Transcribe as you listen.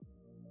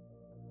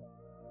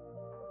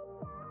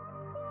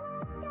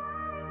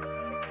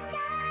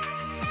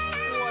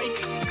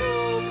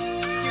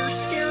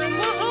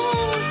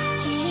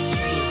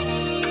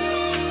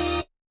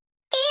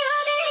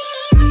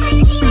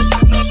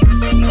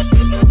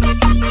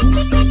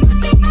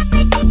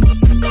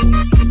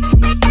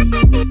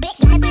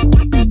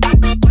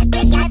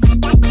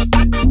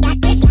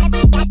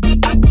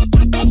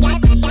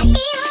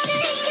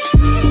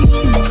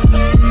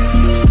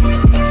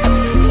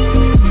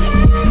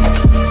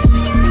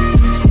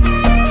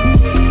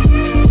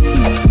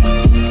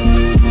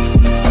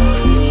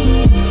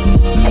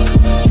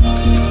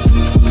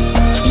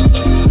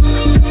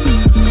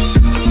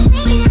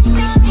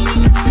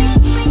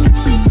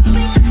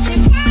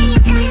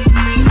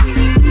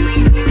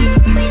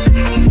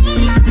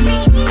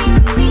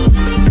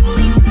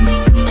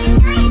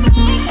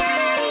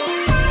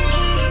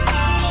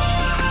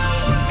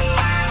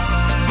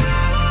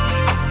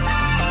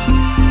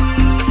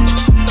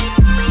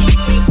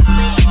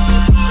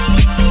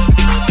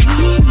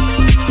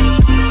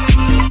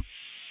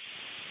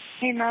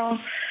Hey Mel,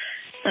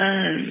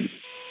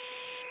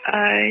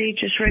 I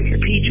just read your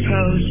Peach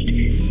post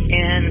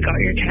and got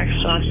your text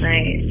last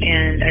night,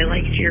 and I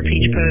liked your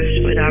Peach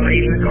post without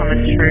reading the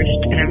comments first,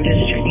 and I'm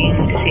just checking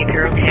to see if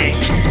you're okay.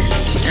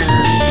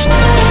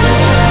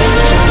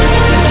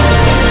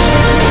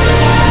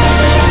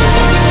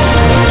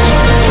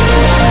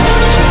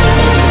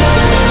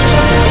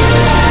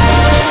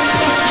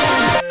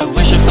 I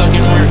wish it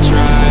fucking worked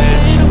right.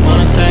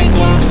 Wanna take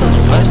walks on the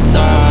west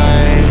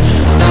side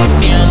without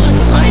feeling like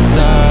I might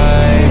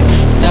die.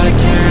 Static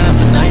tearing up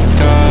the night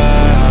sky.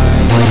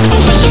 I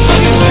wish it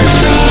fucking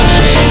worked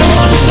right. I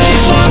wanna take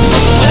walks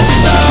on the west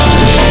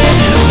side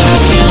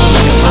without feeling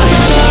like I might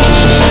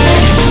die.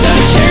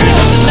 Static tearing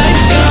up the night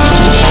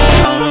sky.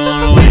 I don't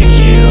wanna wake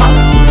you, I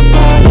don't wanna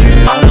bother,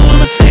 I don't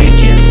wanna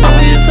fake it. It's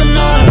obvious I'm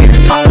not here,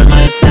 caught in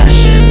my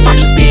obsessions. You're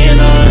just being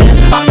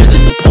honest. I'm just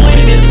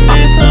disappointed, it's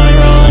so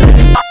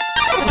ironic.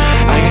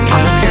 I get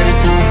kinda scared to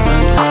talk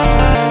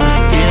sometimes.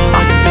 Feel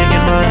like I'm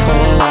faking my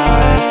whole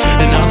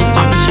life, and all the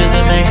stupid shit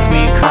that makes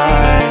me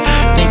cry.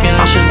 Thinking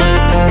I should let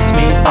it pass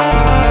me by.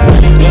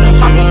 But I'm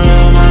hanging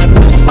on my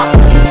best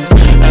lines,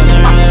 and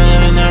they're really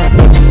living their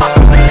best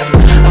lives.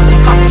 I'm so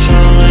caught up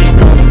trying to make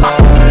up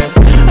lies.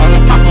 All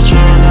the people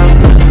trying to have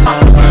good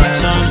times.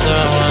 Sometimes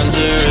I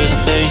wonder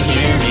if they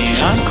hear me.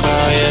 I'm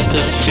quiet,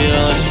 but I feel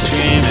like I'm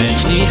screaming.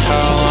 See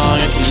how long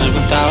I can live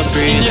without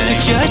breathing. And if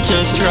it get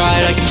just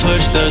right, I can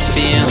push those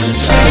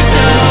feelings right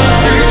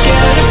down.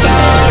 Forget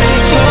about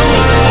it, go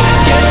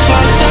out, get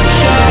fucked up,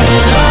 shout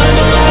it. I'm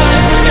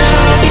alive for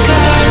now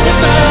because I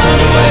found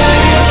a way.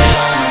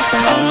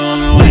 I don't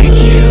wanna wake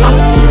you, I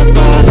don't wanna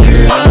bother,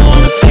 I don't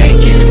wanna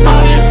fake it. It's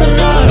obvious I'm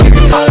not here,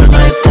 caught in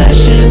my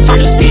obsessions. You're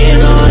just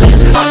being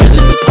honest. I'm just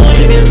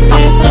disappointed, it's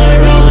so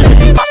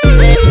ironic.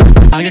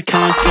 I get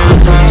kinda scared to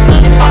talk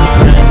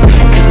sometimes,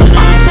 cause I know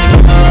I'm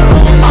taking my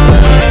own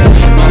life.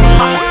 My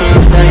life is so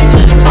afraid to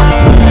die.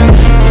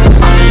 If it's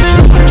not even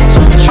the first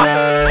time I try.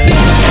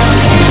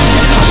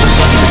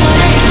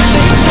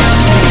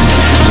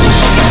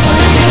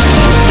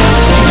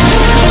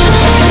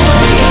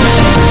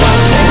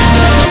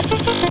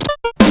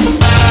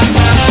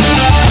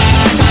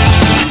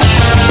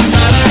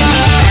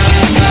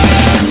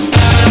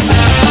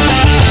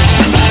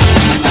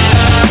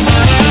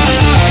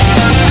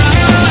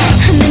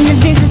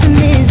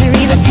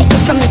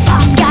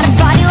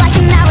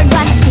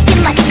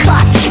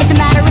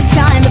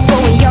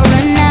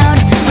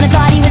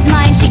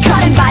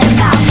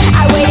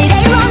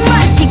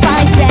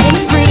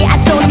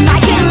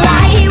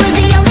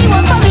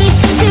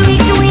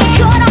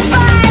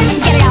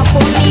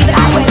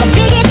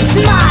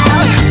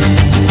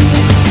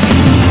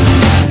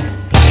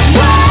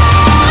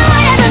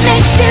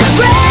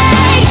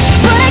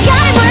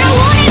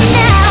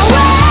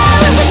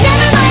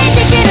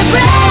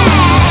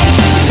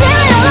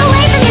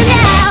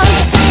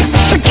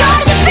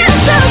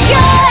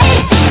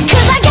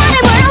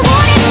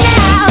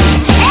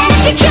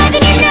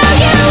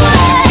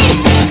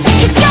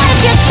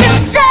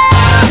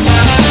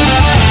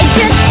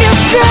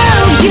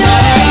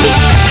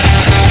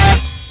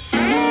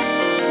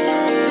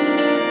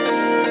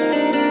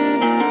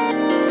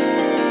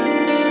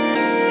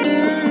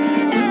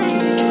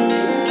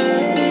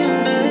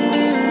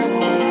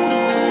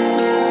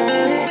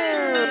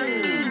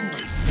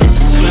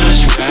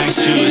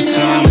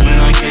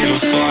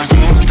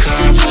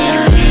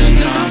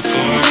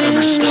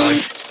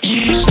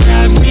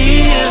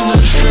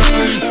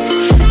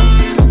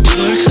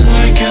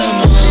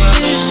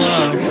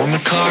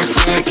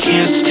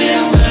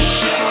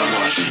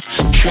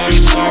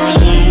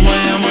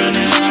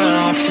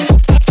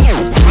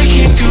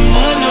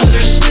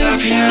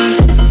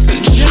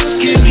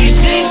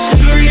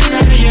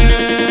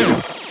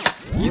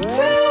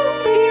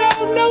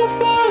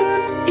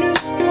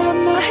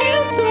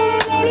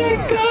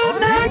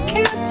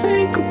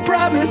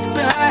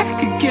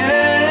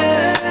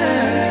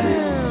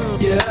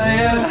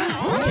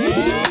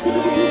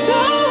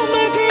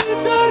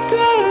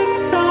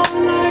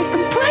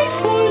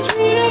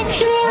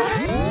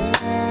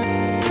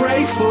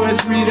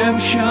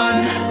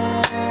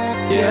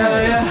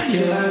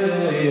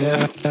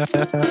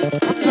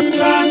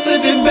 I'm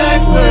slipping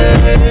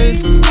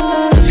backwards.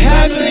 If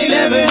happily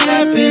never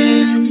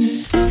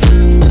happened,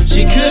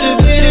 she could have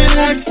been an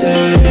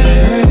actor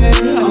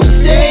on the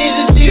stage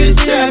that she was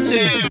trapped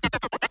in.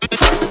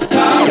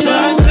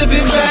 I'm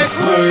slipping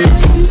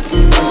backwards.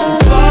 The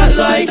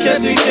spotlight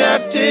kept me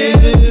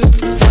captive.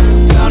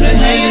 Found her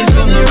hanging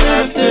from the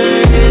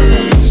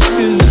rafters,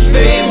 cause the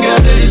fame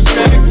got her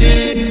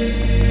distracted.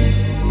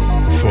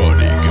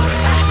 Funny guy.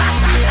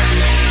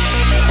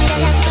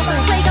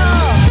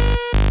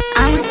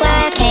 On the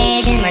square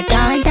cage and we're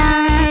going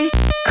down.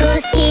 Cool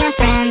to see our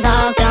friends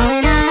all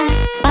going up.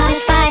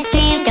 Spotify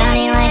streams got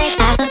me like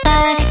half a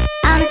buck.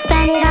 I'ma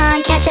spend it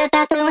on ketchup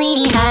at the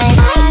weenie hut.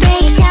 I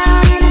break it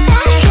down in the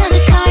back of the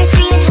car,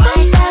 screaming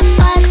what the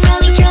fuck, bro,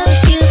 we drove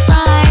too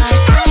far.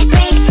 I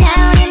break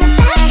down in the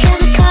back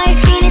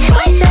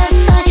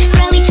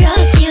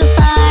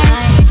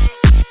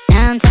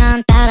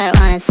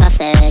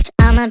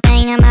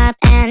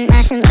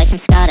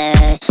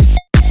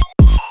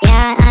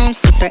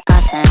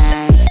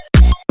awesome.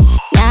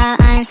 Yeah,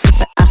 I'm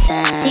super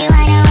awesome. Do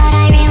I know what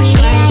I really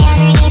want? I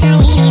ever need the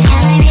weenie?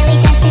 Am I really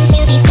destined to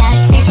be stuck?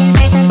 Searching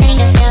for something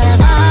to fill the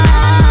void.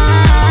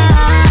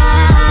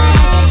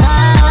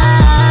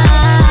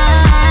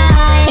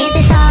 Is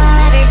this all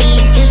I'll ever be?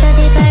 Just a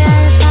dipper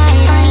out of pie.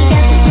 Funny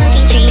jokes and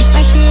smoking trees.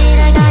 I see it,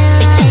 I got a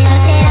lie.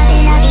 Post it up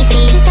in LBC.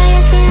 Start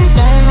up to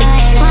start a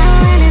riot.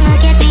 Wow, women,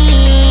 look at me.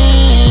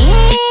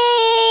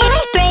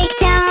 Break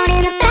down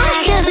in the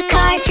back of a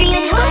car,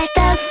 screaming, what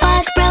the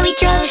fuck, bro, we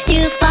drove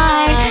too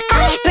far.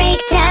 I break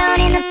down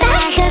in the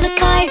back of a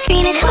car,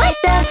 screaming, what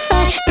the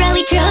fuck, bro,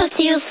 we drove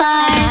too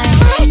far.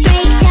 I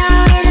break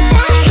down in the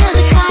back of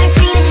a car,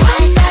 screaming,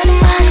 what the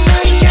fuck, bro,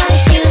 we drove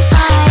too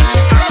far.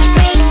 I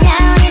break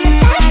down in the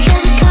back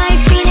of a car,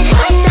 screaming,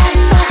 what the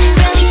fuck,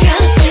 bro, we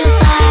drove too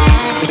far.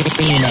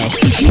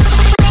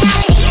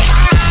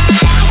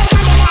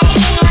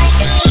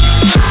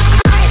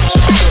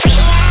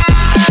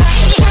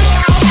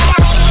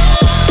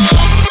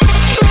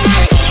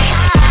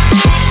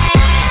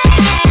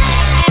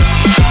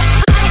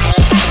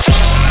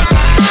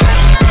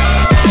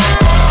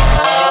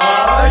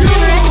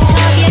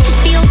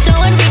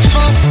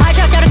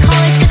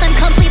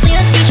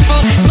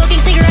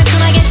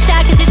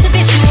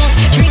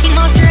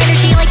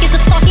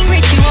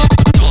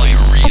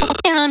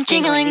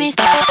 Jingling these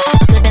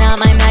bells, whipping out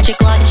my magic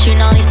lock and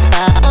shooting all these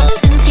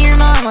spells. Didn't see your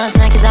mom last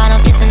night cause I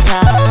don't kiss and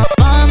tell.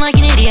 Falling like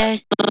an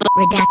idiot.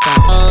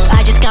 Redacted.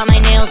 I just got my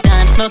nails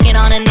done, I'm smoking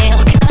on a nail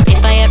gun.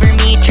 If I ever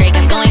meet Drake,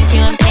 I'm going to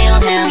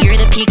impale him. You're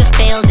the peak of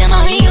faildom,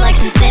 I'll eat you like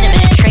some cinnamon.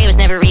 Trey was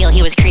never real,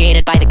 he was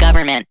created by the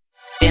government.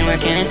 Been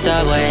working at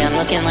Subway, I'm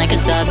looking like a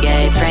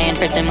sub-gay. Praying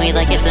for some weed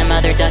like it's a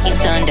mother ducking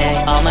Sunday.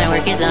 All my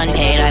work is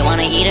unpaid, I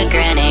wanna eat a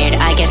grenade.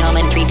 I get home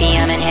at 3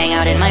 p.m. and hang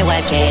out in my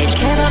web cage.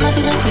 Care about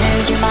monthly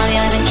listeners, your mommy,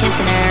 I've been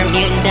kissing her.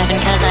 Mutant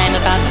deafened cause I'm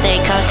about to say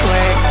cuss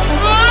word.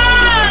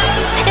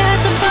 Yeah,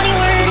 it's a funny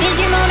word. Is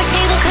your mom a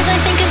table cause I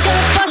think I'm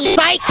gonna bust it?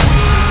 Fight!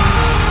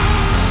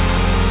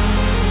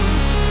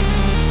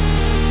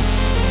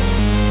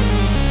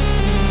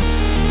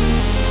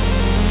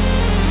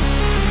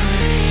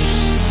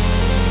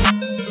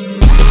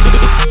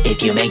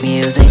 If you make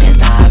music, then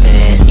stop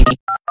it.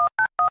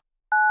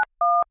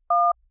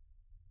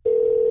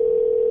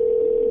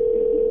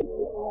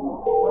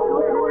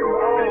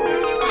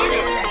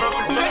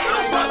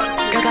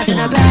 Got in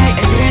a bag,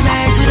 it's in a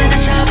maze within the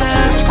chopper.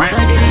 My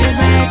Diddy is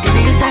mad,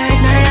 Diddy is sad,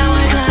 now they all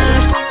want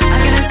club. I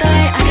cannot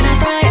stay, I cannot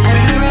fly, I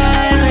don't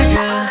ride with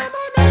ya.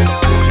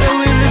 And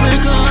we live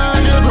in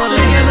comfortable.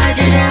 Like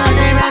imagine that I'll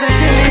say rabbit.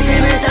 Silly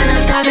timid, I don't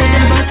stop it.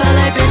 Step my felt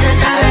like bitches,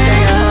 stop it.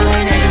 Stay up,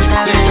 ain't nigga,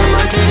 stop it. So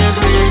my clinic,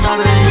 please stop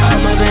it.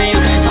 I'm a man, you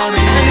can't talk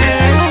me. When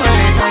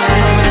they talk, I'm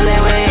a really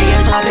way,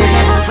 it's all bitch.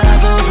 I'm on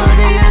 5 for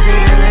niggas,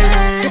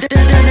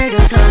 the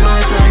niggas tell my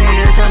flow,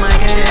 niggas tell my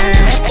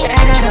cadence. And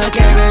I don't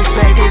get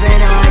respect, even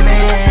though I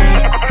made it.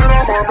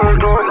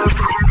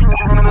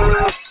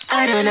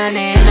 I do not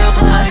need no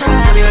plus, so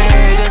I'm your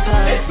niggas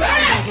plus.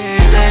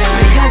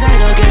 Because I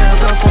don't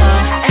give a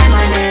fuck. And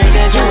my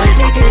niggas, you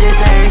addicted to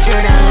search, you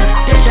know.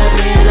 They jump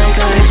me like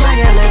us, I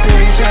got my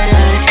bitch right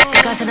us.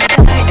 Got to the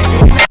bag, it's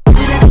in the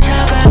to the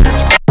chopper.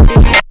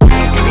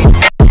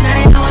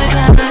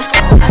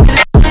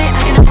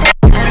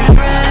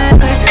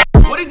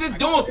 What is this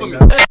doing for me?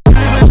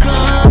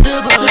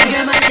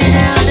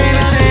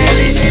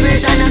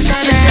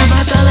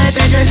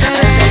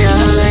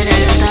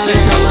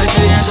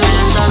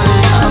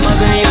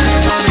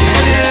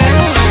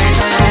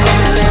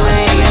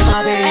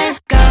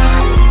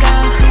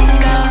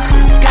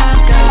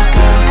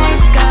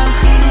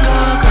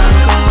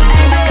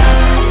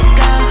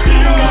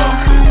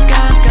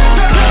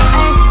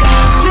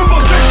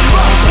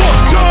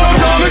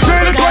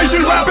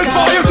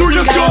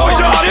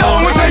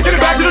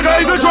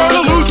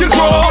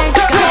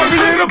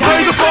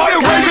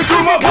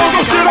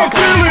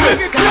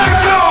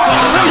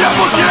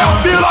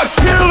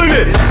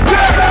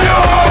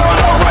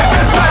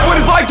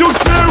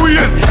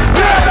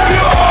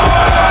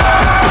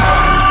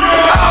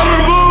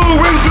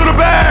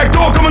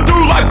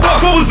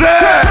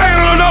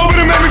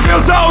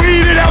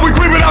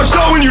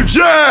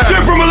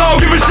 Shit from below,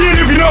 give a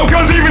shit if you know,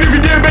 cause even if you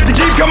did, bet you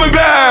keep coming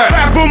back.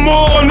 Back for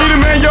more, need a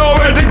man, yo,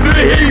 addicted to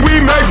the heat, we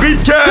make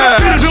beats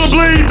cash. Until it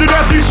bleeds, to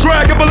death each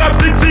track,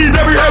 epileptic sees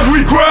every head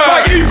we crack.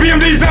 Like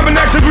EPMD snapping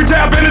necks as we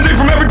tap energy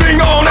from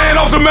everything on and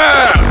off the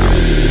map.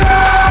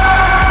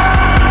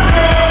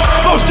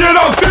 Oh shit,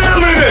 I'm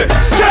feeling it.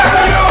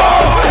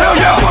 Hell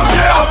yeah, fuck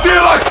yeah, I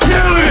feel like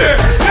killing it.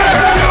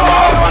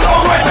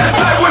 Alright, that's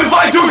like what it's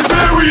like to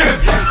experience.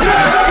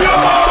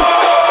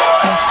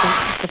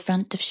 The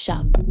front of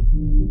shop.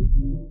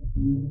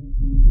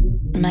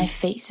 My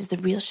face is the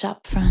real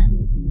shop front.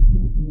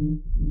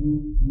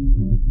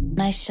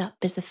 My shop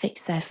is the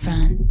face I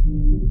front.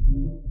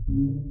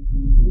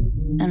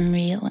 I'm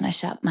real when I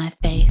shop my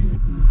face.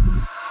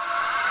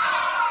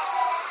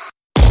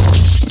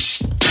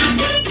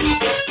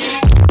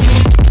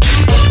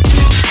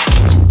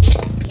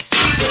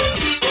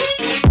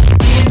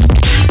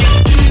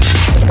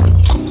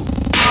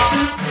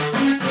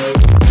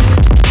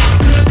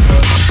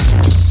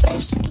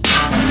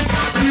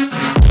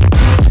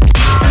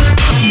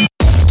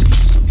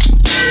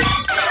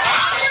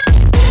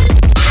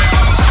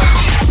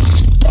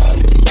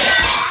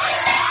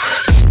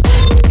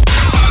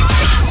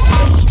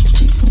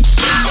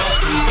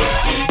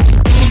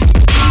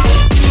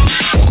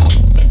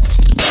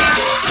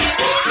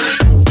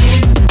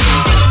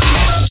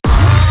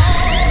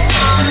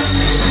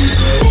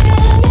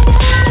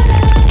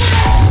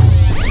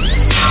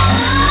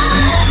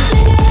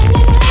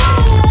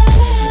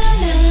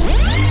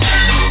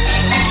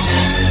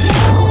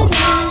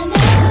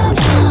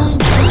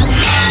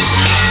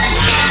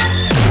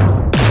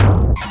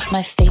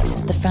 My face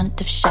is the front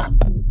of shop.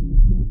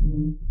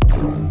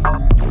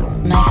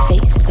 My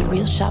face is the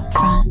real shop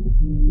front.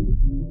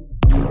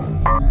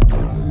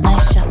 My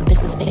shop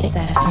is the face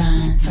I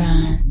front.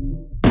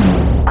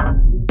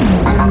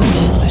 I'm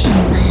real when I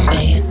shop my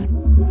face.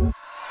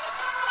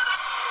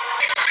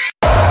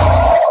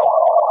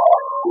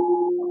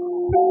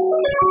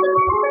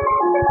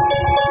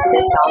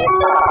 This song is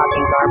for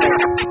fucking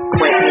garbage.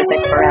 Quit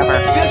music forever.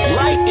 This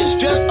light is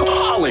just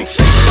appalling.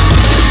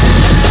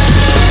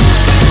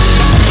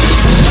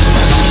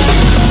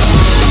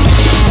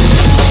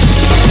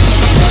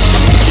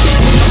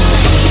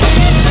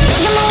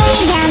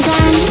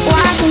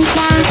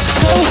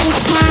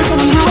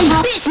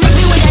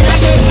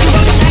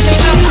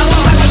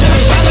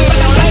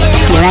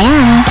 Here I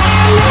am.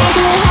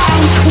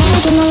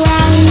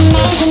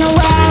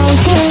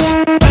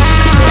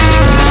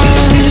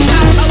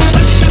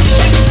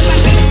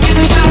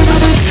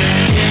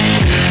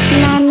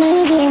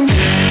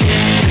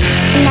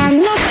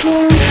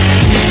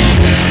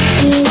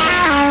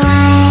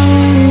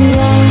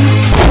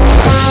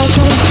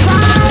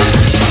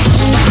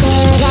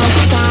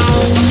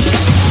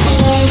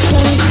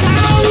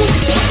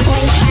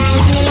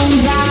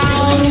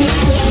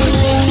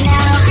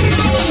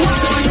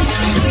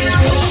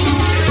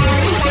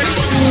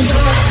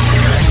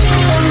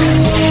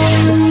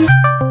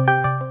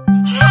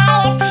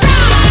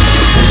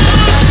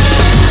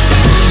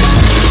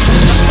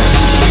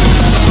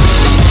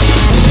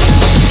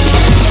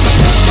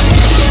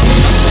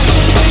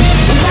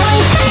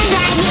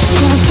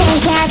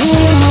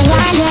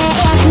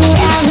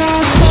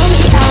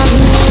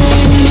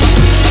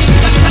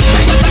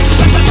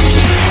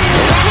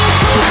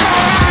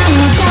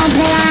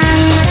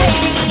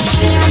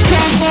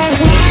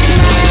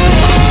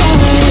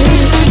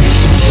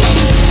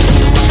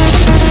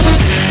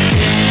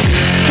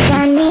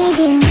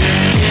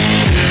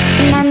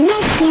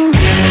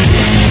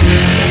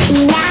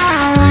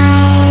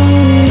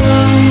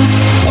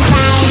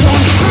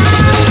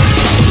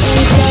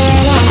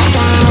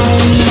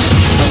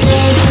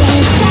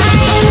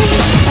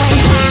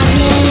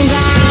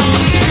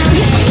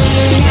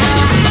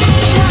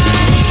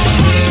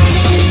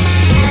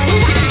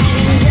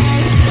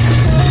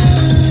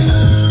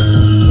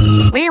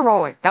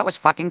 That was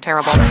fucking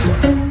terrible.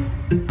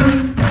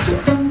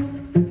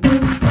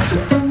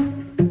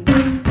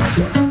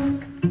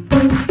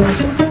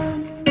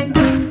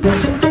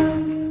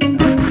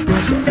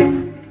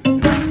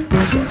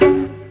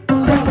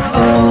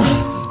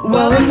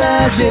 Well,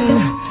 imagine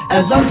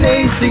as I'm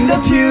pacing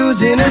the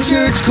pews in a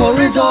church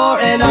corridor,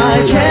 and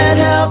I can't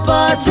help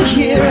but to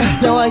hear,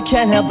 no, I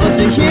can't help but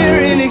to hear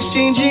an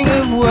exchanging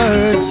of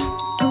words.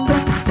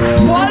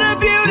 What a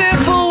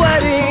beautiful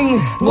wedding,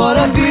 what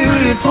a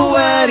beautiful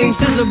wedding,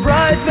 says a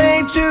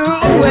bridesmaid to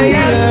a waiter.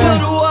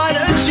 Yes, but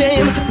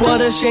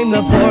what a shame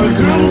the poor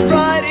groom's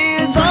bride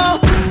is all.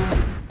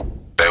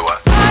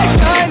 I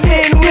chime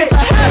in with,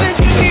 haven't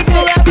you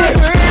people ever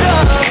heard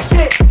of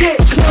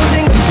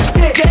closing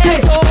the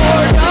damn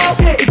door? No,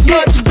 it's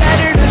much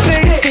better to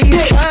face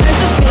these kinds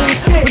of things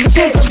with a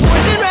sense of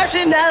poison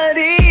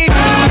rationality.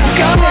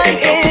 Chime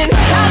in,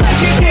 haven't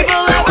you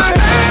people ever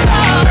heard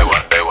of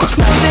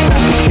closing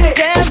the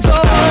damn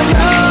door?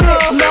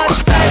 No,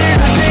 it's much better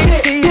to face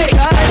these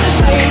kinds of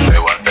things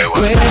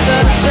with a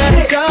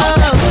sense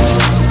of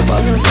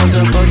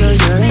Buzzer,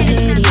 you're an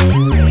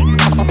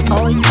idiot.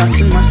 Always talk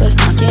too much, let's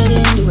not get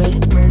into it.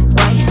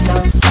 Why you so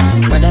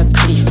sad? With that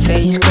pretty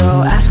face,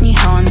 girl, ask me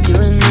how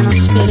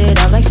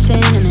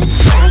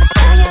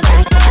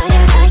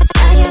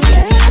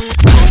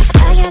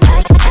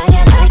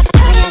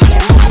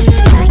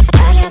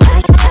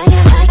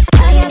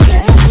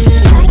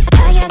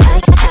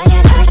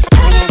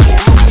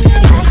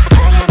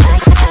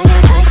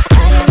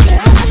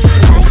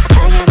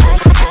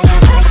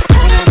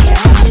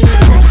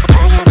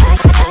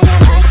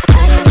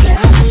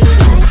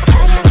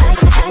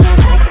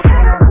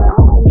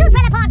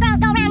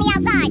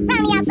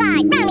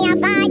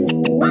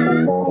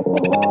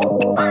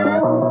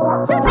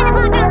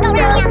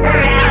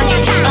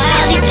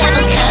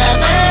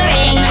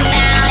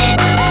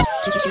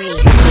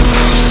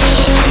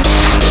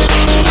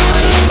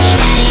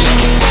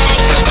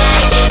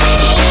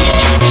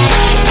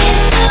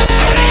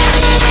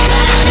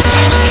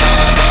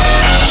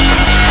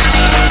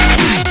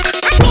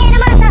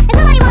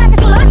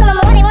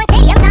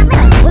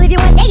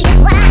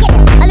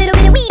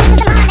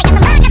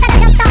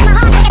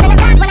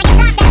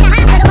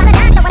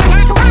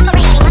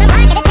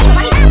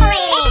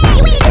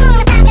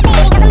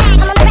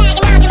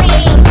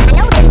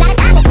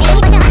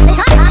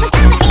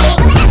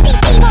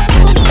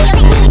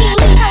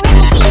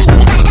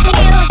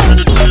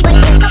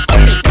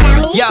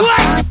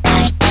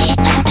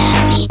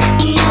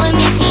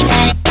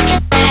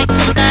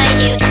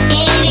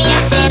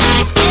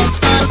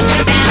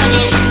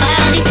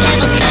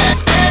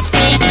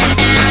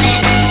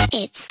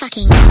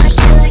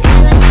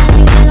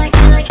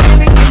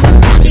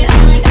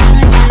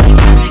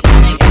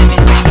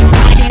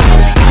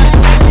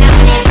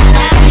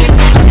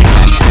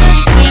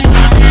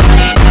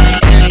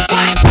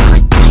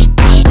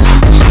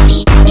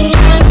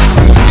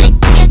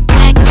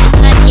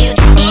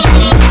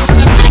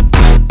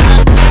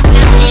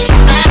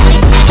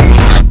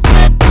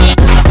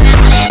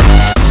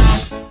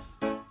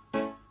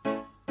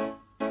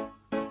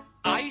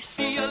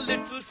see a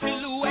little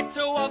silhouette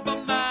of a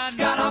man.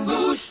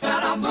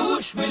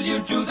 Scaramouche, will you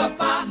do the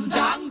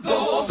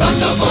fandango?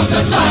 Thunderbolt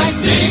and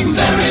lightning,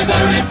 very,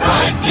 very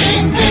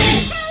frightening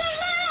me.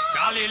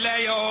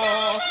 Galileo,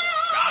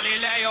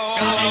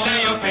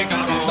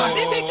 Figaro.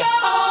 Magnifico!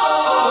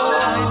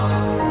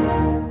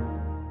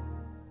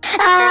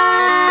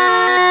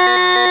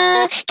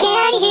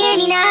 Can you hear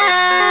me now?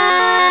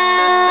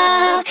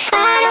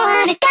 I don't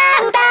wanna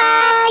go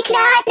back,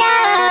 not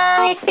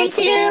now. It's been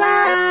too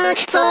long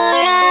for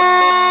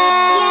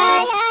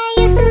us.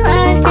 Used to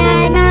love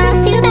Dad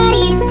Mouse, too bad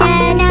he's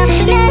dead now.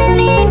 Met him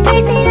in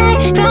person,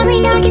 I'd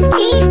probably knock his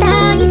teeth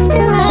out. Used to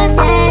love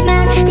Dad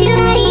Mouse, too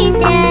bad he's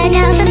dead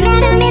now. If I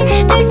met him in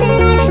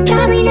person, I'd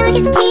probably knock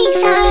his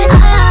teeth out.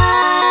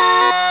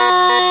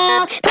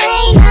 Oh,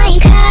 play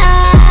Minecraft.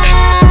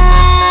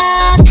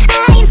 I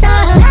am so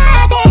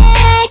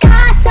epic,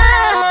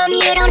 awesome.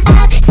 You don't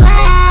have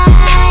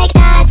swag,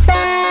 that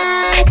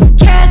sucks.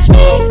 Catch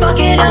me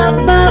fucking up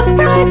my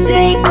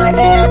fronting. I'm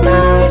in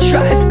the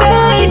try to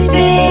face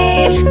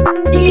me.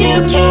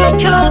 You can't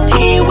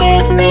compete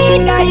with me.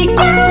 Now you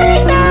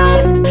getting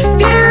mad.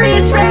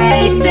 Furious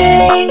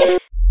racing.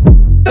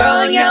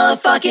 Throwing hella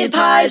fucking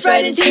pies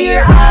right into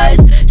your eyes.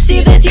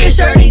 See the tears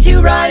starting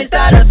to rise.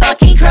 About to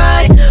fucking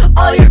cry.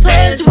 All your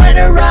plans went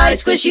awry.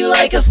 Squish you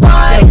like a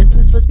fly. Isn't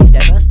this supposed to be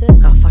Dead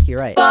Justice? Oh fuck, you're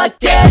right. Fuck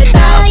dead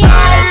mouth.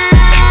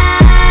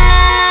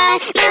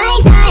 My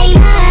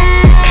diamonds.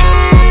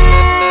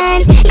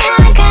 Now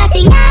I'm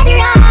crafting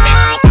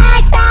netherite.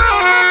 I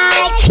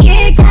spikes.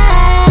 You're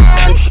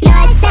dumb,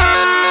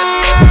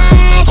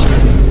 nutsack.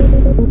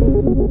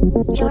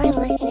 You're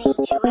listening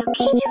to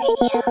Webcage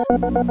Radio.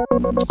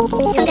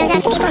 Some goes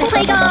out to people who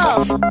play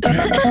golf.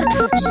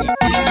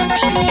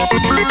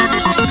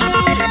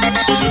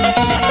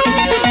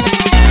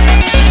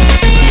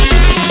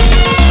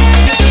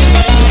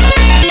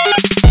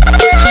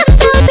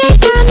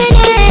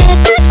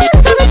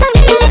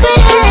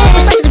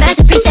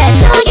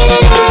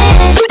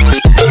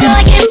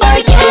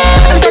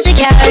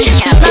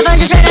 My phone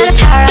just ran out of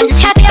power. I'm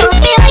just happy I won't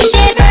feel like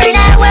shit for an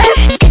hour.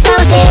 Cause I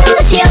was seeing all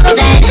the TL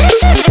then.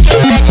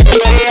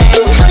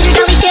 Hold your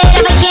dummy shit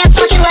if I can't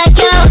fucking let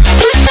go. I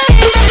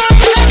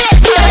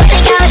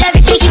think I would ever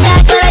take you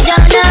back, but I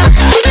don't know.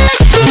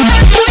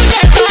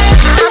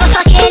 I'm a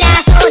fucking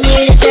asshole and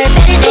you deserve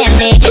better than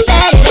me.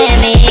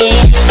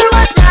 For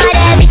once not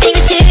everything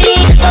was 2D,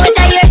 but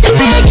without you it's so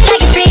frigid I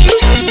can freeze.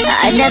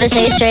 I'd never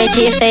say it straight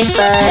to your face,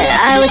 but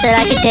I wish that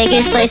I could take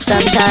his place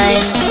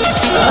sometimes.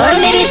 Or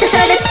maybe it's just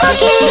I just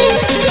fucking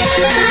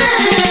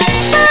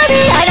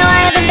sorry, I know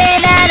I haven't been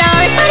that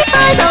honest, but it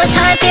flies all the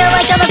time, feel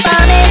like I'm a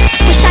vomit.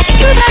 Wish I could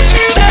prove I'm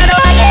true, but no,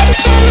 I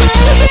guess.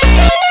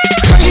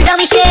 Hold your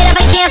dummy shit if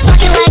I can't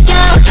fucking let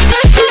go.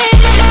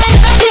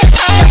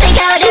 Don't think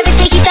I would ever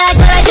take you back,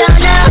 but I don't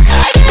know. I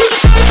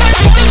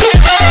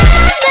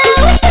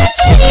know it's been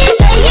 2 years,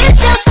 but you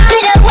still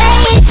find a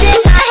way into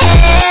my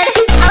head.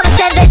 I'ma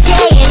spend the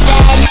day in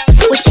bed,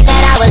 wishing that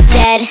I was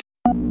dead.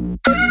 I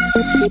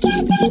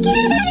can't take it